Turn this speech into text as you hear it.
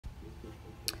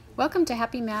Welcome to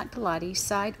Happy Mat Pilates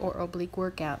side or oblique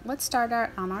workout. Let's start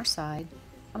on our side.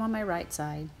 I'm on my right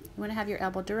side. You want to have your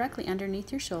elbow directly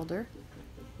underneath your shoulder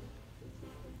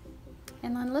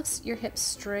and then lift your hips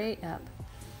straight up.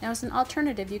 Now as an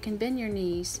alternative, you can bend your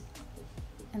knees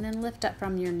and then lift up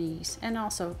from your knees and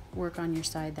also work on your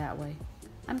side that way.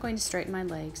 I'm going to straighten my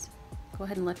legs. Go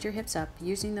ahead and lift your hips up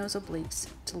using those obliques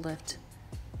to lift.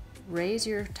 Raise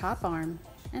your top arm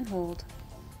and hold.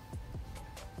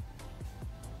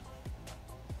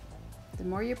 The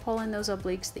more you pull in those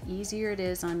obliques, the easier it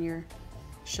is on your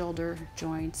shoulder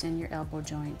joints and your elbow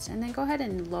joints. And then go ahead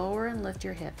and lower and lift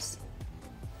your hips.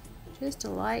 Just a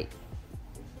light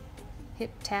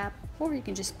hip tap, or you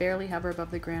can just barely hover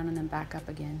above the ground and then back up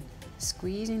again.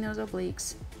 Squeezing those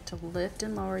obliques to lift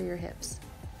and lower your hips.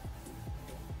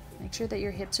 Make sure that your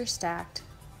hips are stacked,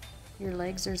 your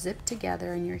legs are zipped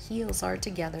together, and your heels are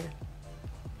together.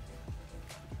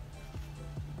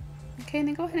 Okay, and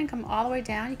then go ahead and come all the way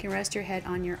down. You can rest your head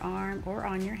on your arm or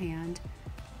on your hand.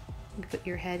 You can put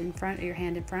your head in front, or your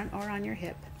hand in front or on your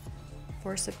hip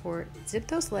for support. Zip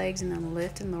those legs and then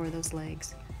lift and lower those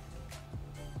legs.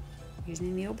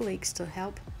 Using the obliques to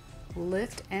help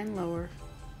lift and lower.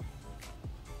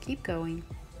 Keep going.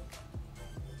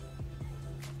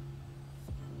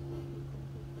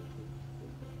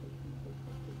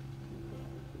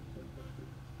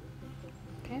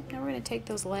 Okay, now we're going to take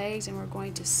those legs and we're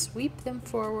going to sweep them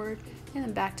forward and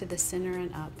then back to the center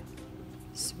and up.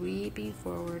 Sweeping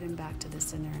forward and back to the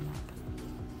center and up.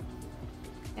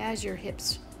 As your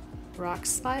hips rock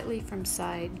slightly from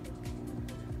side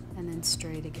and then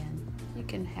straight again. You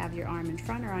can have your arm in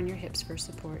front or on your hips for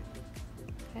support.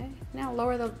 Okay, now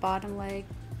lower the bottom leg,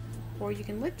 or you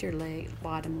can lift your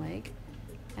bottom leg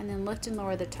and then lift and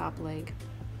lower the top leg.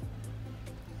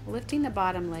 Lifting the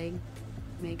bottom leg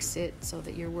makes it so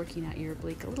that you're working out your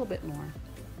oblique a little bit more,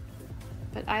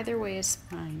 but either way is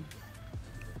fine.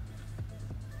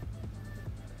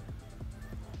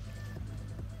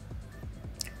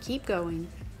 Keep going.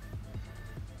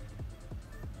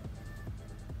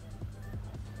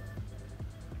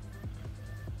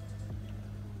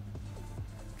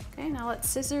 Okay, now let's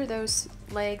scissor those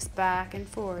legs back and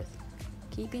forth,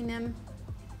 keeping them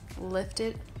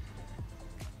lifted.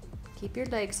 Keep your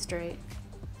legs straight.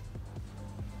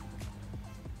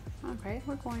 Okay,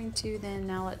 we're going to then,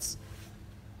 now let's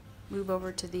move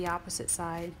over to the opposite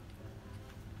side.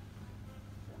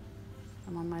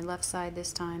 I'm on my left side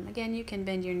this time. Again, you can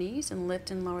bend your knees and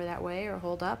lift and lower that way, or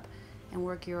hold up and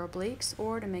work your obliques,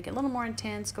 or to make it a little more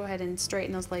intense, go ahead and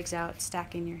straighten those legs out,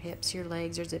 stacking your hips. Your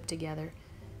legs are zipped together.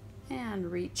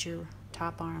 And reach your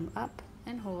top arm up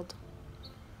and hold.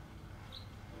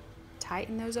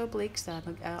 Tighten those obliques. That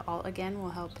again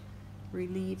will help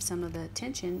relieve some of the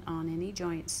tension on any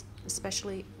joints,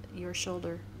 especially your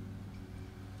shoulder.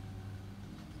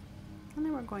 And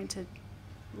then we're going to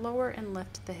lower and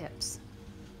lift the hips.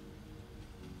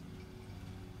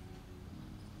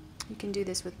 You can do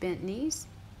this with bent knees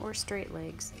or straight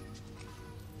legs.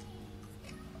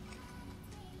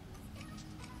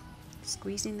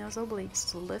 Squeezing those obliques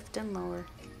to lift and lower.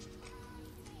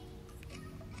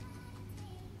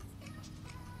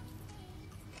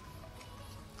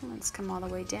 Let's come all the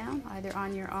way down, either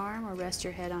on your arm or rest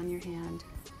your head on your hand.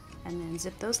 And then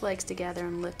zip those legs together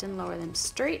and lift and lower them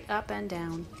straight up and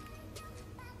down.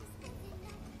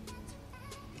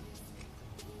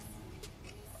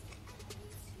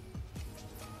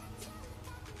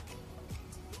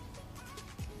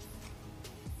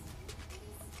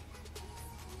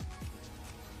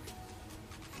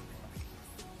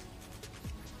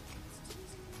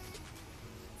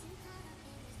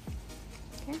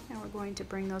 Okay, now we're going to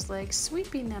bring those legs,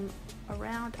 sweeping them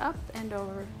around, up and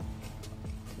over,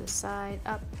 to the side,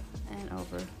 up and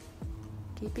over.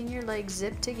 Keeping your legs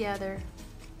zipped together,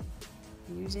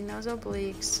 using those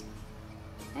obliques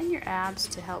and your abs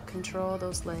to help control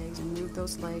those legs and move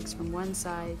those legs from one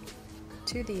side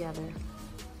to the other.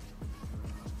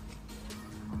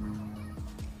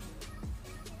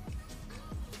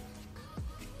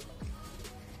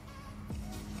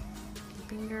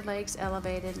 Keeping your legs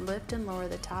elevated, lift and lower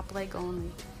the top leg only.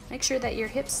 Make sure that your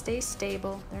hips stay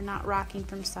stable, they're not rocking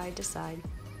from side to side.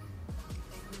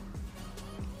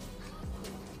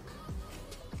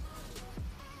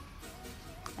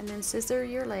 And then scissor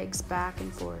your legs back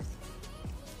and forth.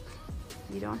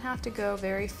 You don't have to go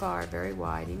very far, very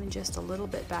wide, even just a little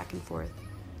bit back and forth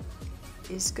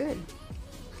is good.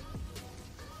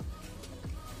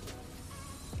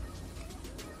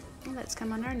 And let's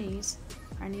come on our knees.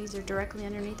 Our knees are directly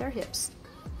underneath our hips.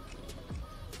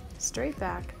 Straight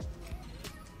back.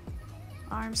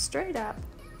 Arms straight up.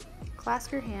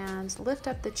 Clasp your hands, lift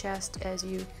up the chest as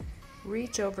you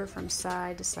reach over from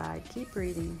side to side. Keep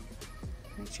breathing.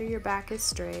 Make sure your back is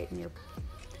straight and your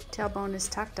tailbone is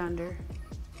tucked under.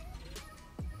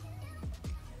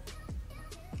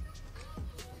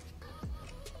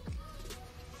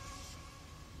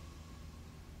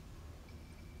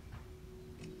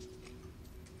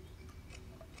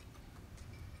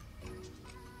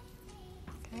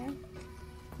 Okay, and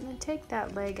then take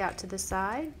that leg out to the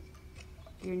side.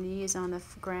 Your knee is on the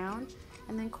ground,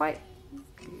 and then quite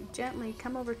gently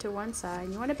come over to one side.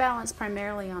 You want to balance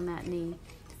primarily on that knee,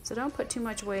 so don't put too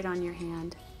much weight on your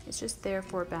hand. It's just there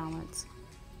for balance.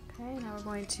 Okay, now we're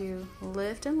going to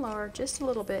lift and lower just a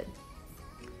little bit.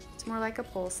 It's more like a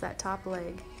pulse, that top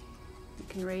leg. You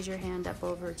can raise your hand up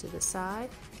over to the side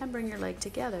and bring your leg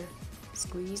together,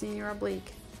 squeezing your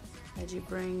oblique as you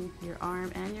bring your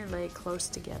arm and your leg close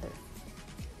together.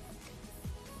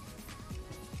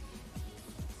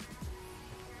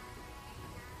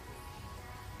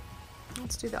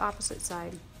 Let's do the opposite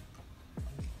side.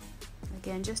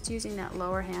 Again, just using that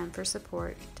lower hand for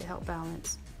support to help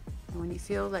balance. And when you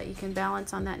feel that you can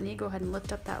balance on that knee, go ahead and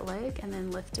lift up that leg and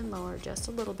then lift and lower just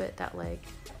a little bit that leg.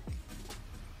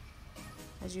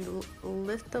 As you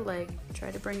lift the leg,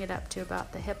 try to bring it up to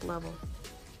about the hip level.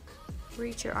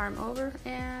 Reach your arm over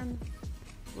and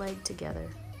leg together.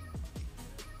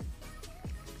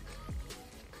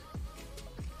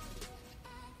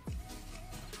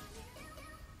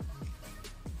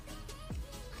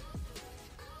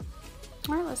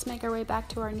 All right, let's make our way back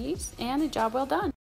to our knees, and a job well done.